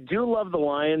I do love the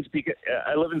Lions because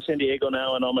I live in San Diego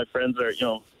now, and all my friends are,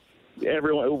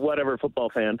 everyone, whatever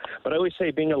football fan. But I always say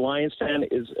being a Lions fan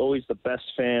is always the best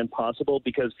fan possible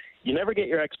because you never get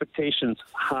your expectations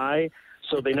high,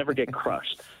 so they never get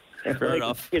crushed. Fair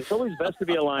enough. It's always best to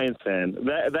be a Lions fan.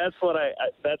 That's what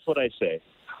I say.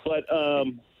 But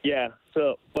yeah.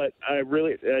 So, but I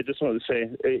just wanted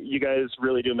to say, you guys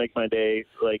really do make my day.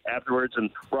 Like afterwards, and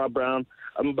Rob Brown,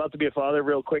 I'm about to be a father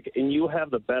real quick, and you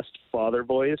have the best father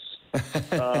voice,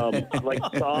 like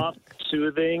soft,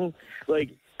 soothing.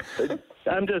 Like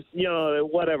I'm just,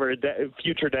 whatever,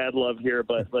 future dad love here,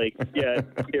 but like, yeah,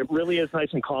 it really is nice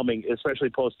and calming, especially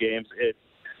post games.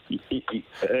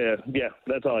 Yeah,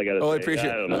 that's all I got to say. I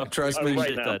appreciate it. Trust me.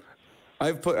 Right now.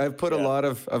 I've put a lot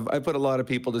of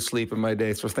people to sleep in my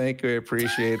day, so thank you. I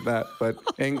appreciate that. But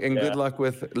and good luck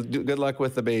with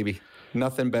the baby.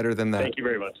 Nothing better than that. Thank you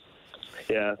very much.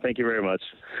 Yeah, thank you very much.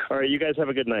 All right, you guys have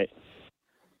a good night.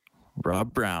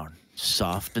 Rob Brown,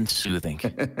 soft and soothing.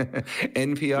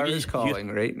 NPR is calling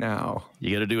right now.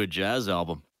 You got to do a jazz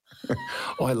album.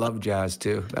 Oh, I love jazz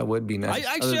too. That would be nice.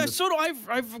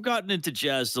 I've gotten into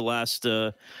jazz the last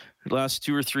 2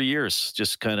 or 3 years.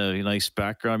 Just kind of nice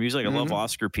background music. I love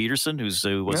Oscar Peterson,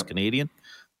 who was Canadian.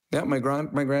 Yeah, my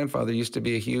grandfather used to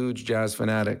be a huge jazz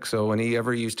fanatic. So when he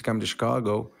ever used to come to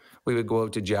Chicago, we would go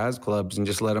out to jazz clubs and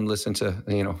just let him listen to,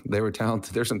 they were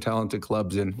talented. There's some talented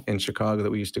clubs in Chicago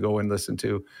that we used to go and listen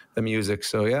to the music.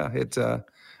 So yeah,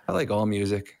 I like all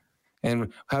music.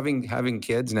 And having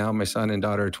kids now, my son and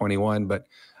daughter are 21, but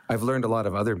I've learned a lot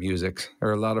of other music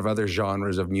or a lot of other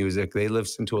genres of music. They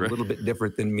listen to a little bit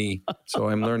different than me. So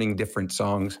I'm learning different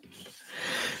songs.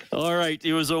 All right.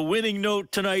 It was a winning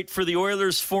note tonight for the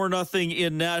Oilers, 4-0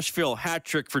 in Nashville. Hat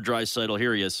trick for Draisaitl.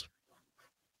 Here he is.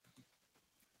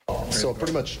 So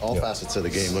pretty much all facets of the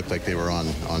game looked like they were on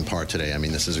par today. I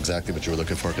mean, this is exactly what you were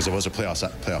looking for because it was a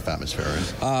playoff atmosphere,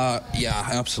 right? Yeah,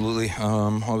 absolutely.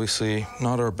 Obviously,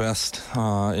 not our best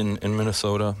in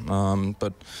Minnesota,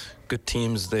 but good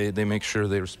teams, they make sure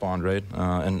they respond, right?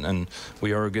 And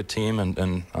we are a good team,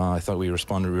 and I thought we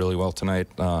responded really well tonight.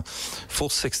 Full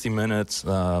 60 minutes,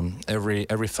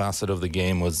 every facet of the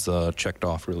game was checked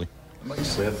off, really. Mike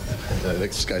Smith,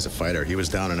 this guy's a fighter. He was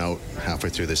down and out halfway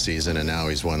through the season, and now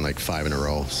he's won like 5 in a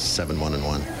row,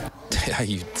 7-1-1. Yeah,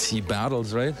 he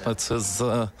battles, right? That's his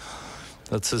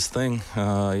thing.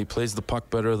 He plays the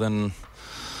puck better than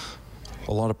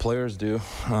a lot of players do,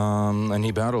 and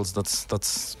he battles.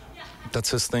 That's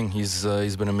his thing. He's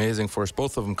been amazing for us.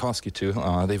 Both of them, Koski too.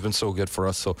 They've been so good for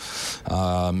us. So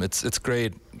it's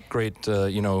great,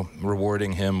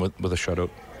 rewarding him with a shutout.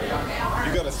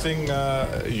 You got a thing,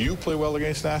 you play well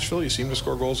against Nashville. You seem to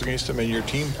score goals against them, and your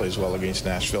team plays well against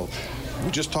Nashville.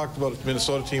 We just talked about a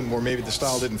Minnesota team where maybe the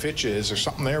style didn't fit you. Is there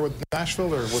something there with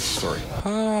Nashville, or what's the story?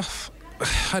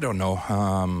 I don't know.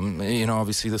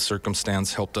 Obviously the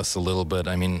circumstance helped us a little bit.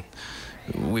 I mean,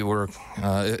 we were,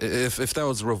 if that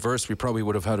was reversed, we probably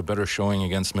would have had a better showing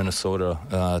against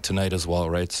Minnesota tonight as well,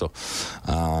 right? So,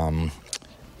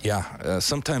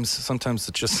 sometimes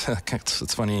it just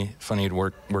it's funny it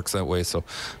works that way. So,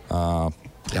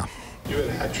 yeah. You had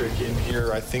a hat trick in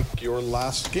here, I think, your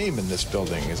last game in this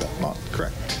building. Is that not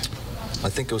correct? I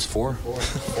think it was 4.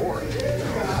 4.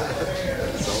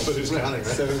 But who's counting, right?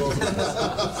 7 goals.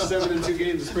 7 in 2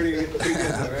 games is pretty good,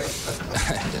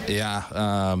 right?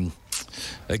 Yeah.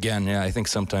 Again, I think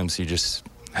sometimes you just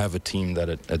have a team that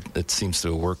it seems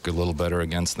to work a little better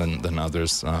against than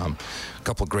others. A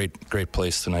couple great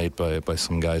plays tonight by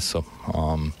some guys. So,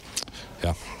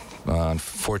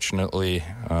 unfortunately,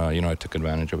 I took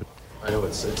advantage of it. I know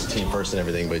it's team first and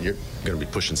everything, but you're going to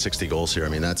be pushing 60 goals here. I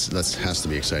mean, that has to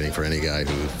be exciting for any guy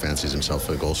who fancies himself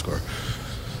a goal scorer.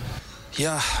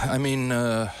 Yeah, I mean,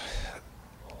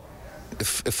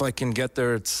 if I can get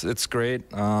there, it's great.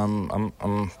 I'm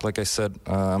like I said,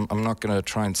 I'm not going to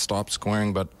try and stop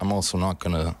scoring, but I'm also not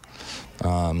going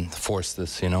to force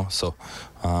this, So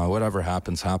whatever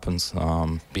happens.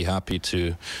 Be happy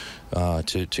to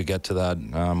get to that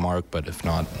mark, but if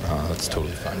not, that's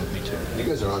totally fine with me too. You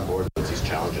guys are on board with these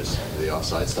challenges, the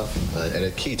offside stuff, and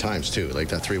at key times too, like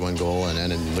that 3-1 goal, and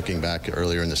then looking back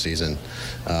earlier in the season.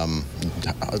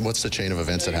 What's the chain of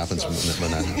events that happens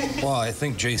when that happens? Well, I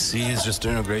think JC is just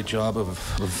doing a great job of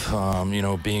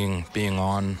being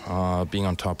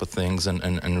on top of things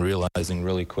and realizing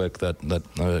really quick that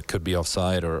it could be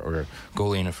offside or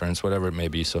goalie interference, whatever it may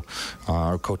be. So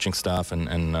our coaching staff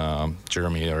and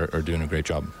Jeremy are doing a great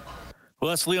job. Well,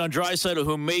 that's Leon Draisaitl,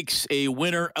 who makes a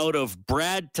winner out of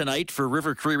Brad tonight for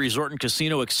River Cree Resort and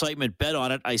Casino. Excitement bet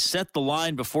on it. I set the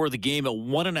line before the game at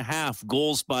 1.5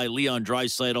 goals by Leon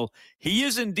Draisaitl. He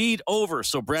is indeed over,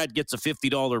 so Brad gets a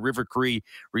 $50 River Cree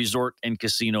Resort and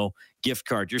Casino gift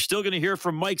card. You're still going to hear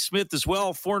from Mike Smith as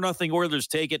well. 4-0 Oilers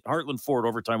take it. Heartland Ford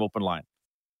overtime open line.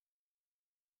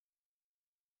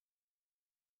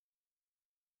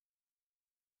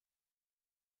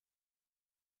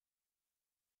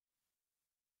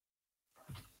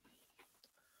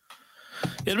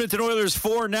 Edmonton Oilers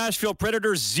 4, Nashville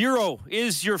Predators 0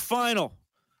 is your final.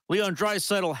 Leon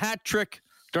Draisaitl hat trick,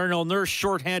 Darnell Nurse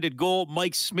shorthanded goal,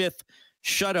 Mike Smith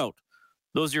shutout.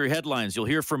 Those are your headlines. You'll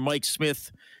hear from Mike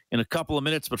Smith in a couple of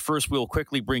minutes, but first we'll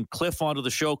quickly bring Cliff onto the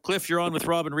show. Cliff, you're on with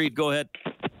Robin Reed. Go ahead.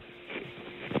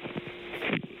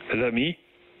 Is that me?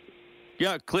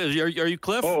 Yeah, Cliff. Are you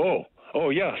Cliff? Oh,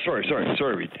 yeah. Sorry,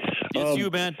 Reed. It's you,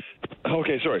 man.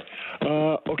 Okay, sorry.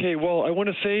 Okay, well, I want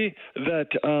to say that,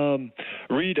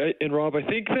 Reed and Rob, I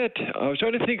think that I was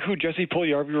trying to think who Jesse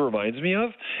Puljujarvi reminds me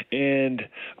of, and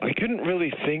I couldn't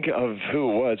really think of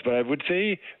who it was, but I would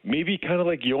say maybe kind of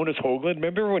like Jonas Höglund.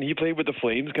 Remember when he played with the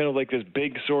Flames, kind of like this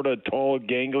big, sort of tall,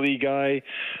 gangly guy?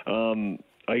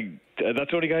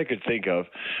 That's the only guy I could think of.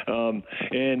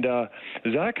 And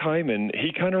Zach Hyman,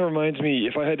 he kind of reminds me,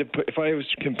 if I was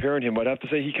comparing him, I'd have to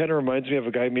say he kind of reminds me of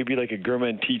a guy maybe like a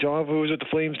German Titov who was at the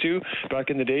Flames too back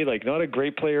in the day. Like not a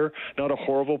great player, not a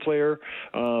horrible player.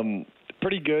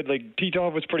 Pretty good. Like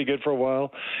Titov was pretty good for a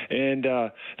while. And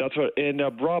that's what. And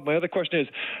Rob, my other question is,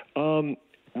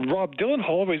 Rob, Dylan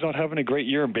Holloway's not having a great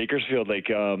year in Bakersfield. Like,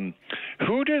 who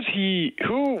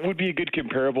would be a good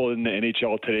comparable in the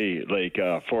NHL today, like,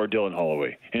 for Dylan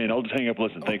Holloway? And I'll just hang up and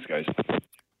listen. Thanks, guys.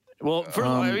 Well,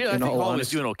 I think Holloway is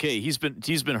doing okay. He's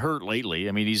been hurt lately.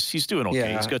 I mean, he's doing okay.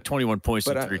 Yeah, he's got 21 points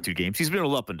in 32 games. He's been a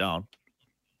little up and down.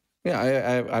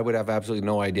 Yeah, I would have absolutely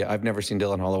no idea. I've never seen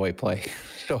Dylan Holloway play,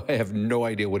 so I have no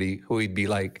idea who he'd be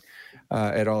like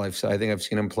at all. I think I've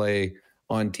seen him play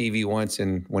on TV once,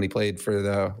 and when he played for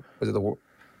the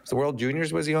World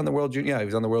Juniors. Was he on the World Junior? Yeah, he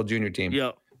was on the World Junior team.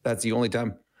 Yeah, that's the only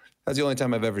time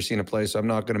I've ever seen him play. So I'm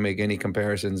not going to make any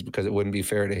comparisons because it wouldn't be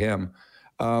fair to him.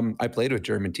 I played with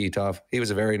German Titov. He was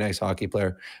a very nice hockey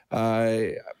player.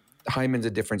 Hyman's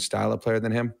a different style of player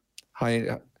than him.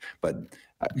 But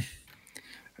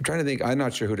I'm trying to think. I'm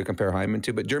not sure who to compare Hyman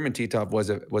to, but German Titov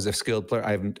was a skilled player.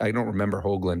 I don't remember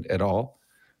Hoagland at all,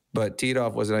 but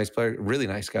Titov was a nice player, really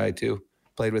nice guy too.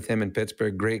 Played with him in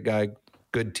Pittsburgh. Great guy,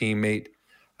 good teammate.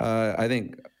 I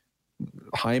think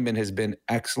Hyman has been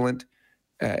excellent.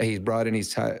 He's brought in.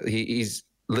 He's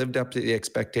lived up to the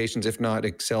expectations, if not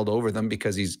excelled over them,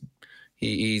 because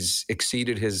he's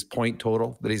exceeded his point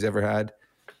total that he's ever had.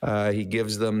 He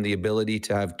gives them the ability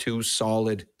to have two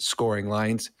solid scoring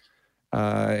lines.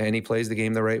 And he plays the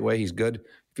game the right way. He's good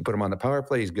if you put him on the power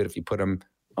play. He's good if you put him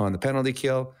on the penalty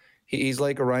kill. He's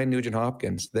like a Ryan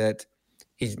Nugent-Hopkins, that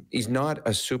he's not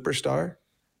a superstar,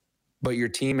 but your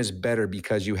team is better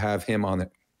because you have him on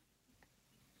it.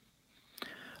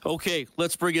 Okay,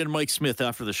 let's bring in Mike Smith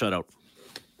after the shutout.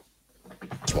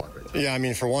 Yeah, I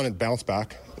mean, for one, it bounced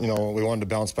back. We wanted to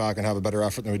bounce back and have a better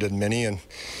effort than we did in Mini.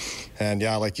 And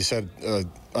yeah, like you said,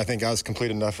 I think as complete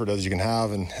an effort as you can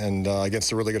have, and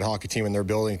against a really good hockey team in their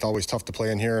building, it's always tough to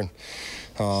play in here, and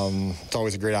it's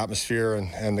always a great atmosphere,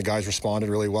 and the guys responded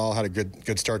really well, had a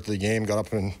good start to the game, got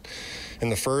up in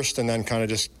the first, and then kind of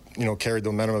just carried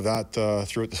the momentum of that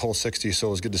through the whole 60, so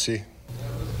it was good to see.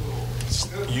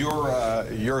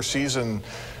 Your season,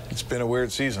 it's been a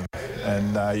weird season,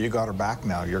 and you got her back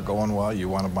now. You're going well. You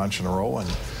won a bunch in a row, and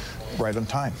right on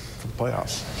time for the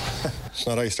playoffs. It's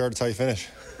not how you start, it's how you finish.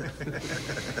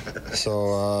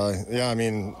 So, yeah, I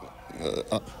mean,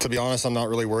 to be honest, I'm not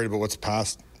really worried about what's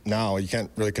past now. You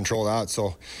can't really control that.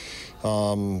 So,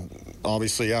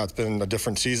 obviously, yeah, it's been a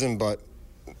different season, but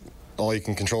all you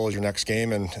can control is your next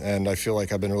game, and I feel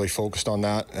like I've been really focused on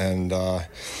that, and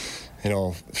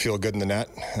feel good in the net,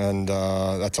 and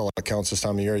that's all that counts this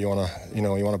time of year. You want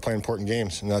to play important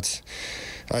games, and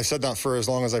I said that for as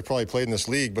long as I probably played in this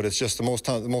league, but it's just the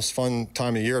most fun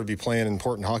time of year to be playing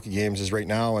important hockey games is right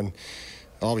now, and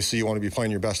obviously you want to be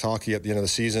playing your best hockey at the end of the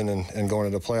season and going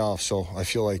into the playoffs. So I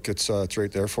feel like it's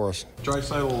right there for us.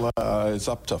 Draisaitl is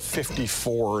up to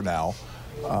 54 now.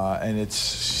 And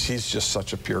he's just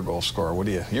such a pure goal scorer.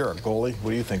 You're a goalie.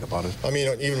 What do you think about it? I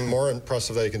mean, even more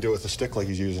impressive that he can do it with a stick like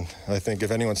he's using. I think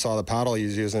if anyone saw the paddle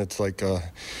he's using, it's like,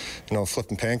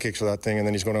 flipping pancakes with that thing, and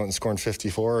then he's going out and scoring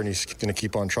 54, and he's going to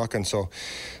keep on trucking. So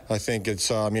I think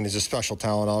it's a special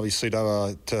talent, obviously,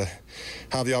 to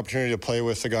have the opportunity to play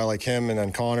with a guy like him and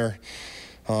then Connor.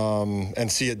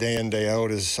 And see it day in, day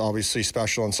out is obviously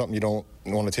special and something you don't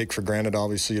want to take for granted.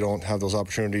 Obviously, you don't have those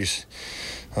opportunities.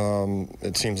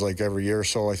 It seems like every year.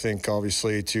 So I think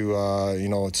obviously it's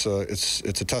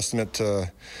a testament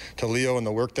to Leo and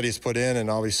the work that he's put in, and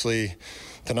obviously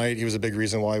tonight he was a big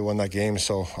reason why we won that game.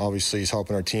 So obviously he's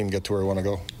helping our team get to where we want to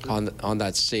go. On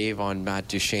that save on Matt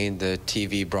Duchene, the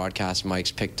TV broadcast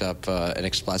mics picked up an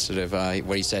expletive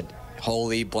where he said,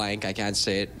 "Holy blank, I can't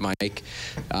say it, Mike."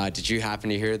 Did you happen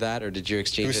to hear that, or did you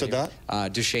exchange it? Who said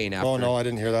that? Duchene. After. Oh, no, I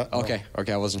didn't hear that. Okay,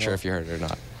 no. I wasn't sure if you heard it or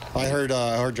not. I heard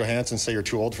Johansson say you're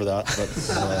too old for that, but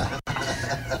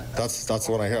that's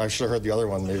the one I heard. I should have heard the other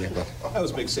one maybe. But. That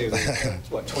was a big save.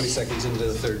 20 seconds into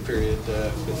the third period,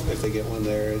 if they get one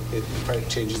there, it probably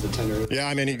changes the tenor. Yeah,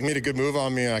 I mean, he made a good move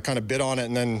on me, and I kind of bit on it,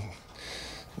 and then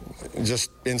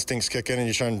just instincts kick in, and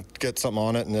you try and get something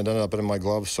on it, and it ended up in my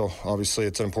glove. So obviously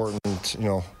it's an important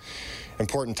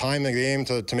time in the game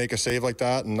to make a save like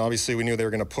that, and obviously we knew they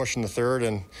were going to push in the third,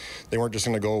 and they weren't just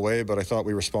going to go away, but I thought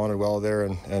we responded well there,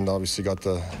 and obviously got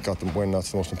the win.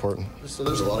 That's the most important. So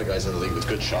there's a lot of guys in the league with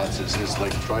good shots. Is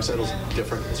like Draisaitl's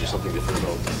different? Is there something different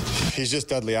about him? He's just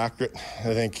deadly accurate.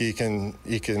 I think he can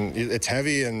it's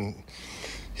heavy, and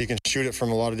he can shoot it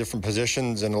from a lot of different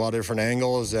positions and a lot of different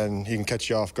angles, and he can catch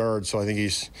you off guard. So I think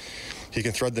he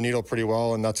can thread the needle pretty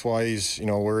well, and that's why he's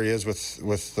where he is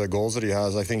with the goals that he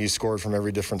has. I think he's scored from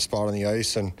every different spot on the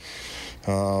ice, and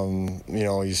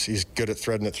he's good at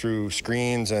threading it through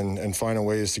screens and finding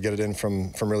ways to get it in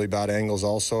from really bad angles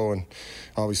also, and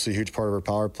obviously a huge part of our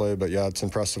power play. But yeah, it's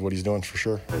impressive what he's doing for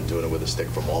sure. And doing it with a stick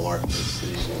from Walmart.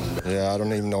 Yeah, I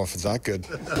don't even know if it's that good.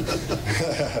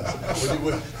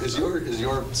 Is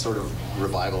your sort of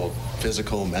revival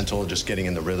physical, mental, just getting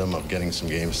in the rhythm of getting some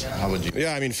games? How would you?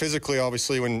 Yeah, I mean, physically,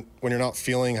 obviously when you're not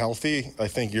feeling healthy, I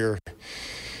think you're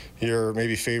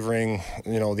maybe favoring,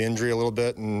 the injury a little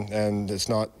bit, and it's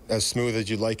not as smooth as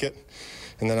you'd like it.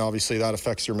 And then obviously that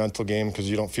affects your mental game because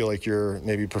you don't feel like you're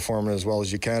maybe performing as well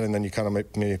as you can, and then you kind of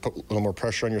maybe put a little more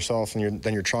pressure on yourself, and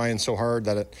then you're trying so hard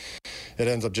that it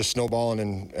ends up just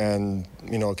snowballing, and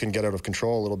it can get out of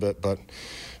control a little bit. But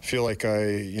I feel like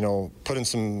I put in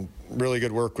some really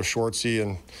good work with Schwartzy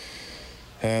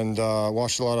and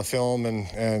watched a lot of film and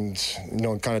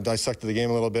kind of dissected the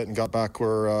game a little bit and got back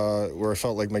where I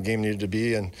felt like my game needed to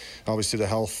be. And obviously the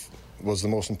health was the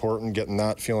most important, getting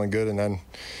that feeling good, and then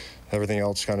everything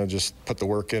else kind of just put the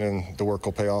work in, and the work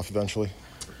will pay off eventually.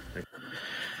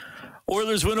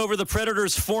 Oilers win over the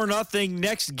Predators 4-0.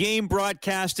 Next game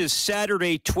broadcast is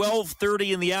Saturday,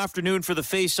 12:30 in the afternoon for the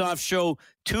face-off show.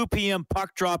 2 p.m.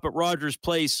 puck drop at Rogers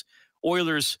Place.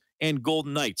 Oilers and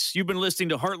Golden Knights. You've been listening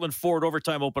to Heartland Ford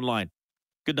Overtime Open Line.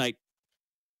 Good night.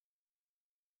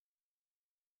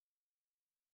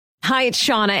 Hi, it's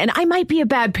Shauna, and I might be a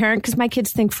bad parent because my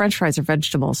kids think French fries are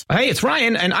vegetables. Hey, it's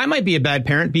Ryan, and I might be a bad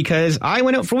parent because I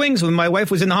went out for wings when my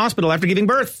wife was in the hospital after giving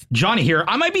birth. Johnny here.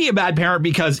 I might be a bad parent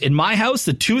because in my house,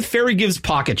 the tooth fairy gives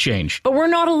pocket change. But we're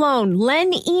not alone.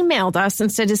 Len emailed us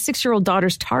and said his 6-year-old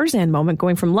daughter's Tarzan moment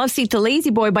going from love seat to lazy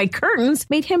boy by curtains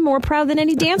made him more proud than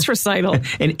any dance recital.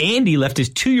 And Andy left his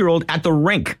 2-year-old at the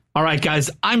rink. All right, guys,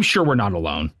 I'm sure we're not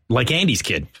alone. Like Andy's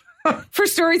kid. For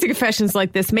stories and confessions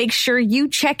like this, make sure you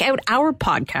check out our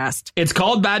podcast. It's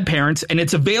called Bad Parents, and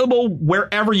it's available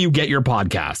wherever you get your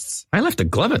podcasts. I left a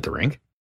glove at the rink.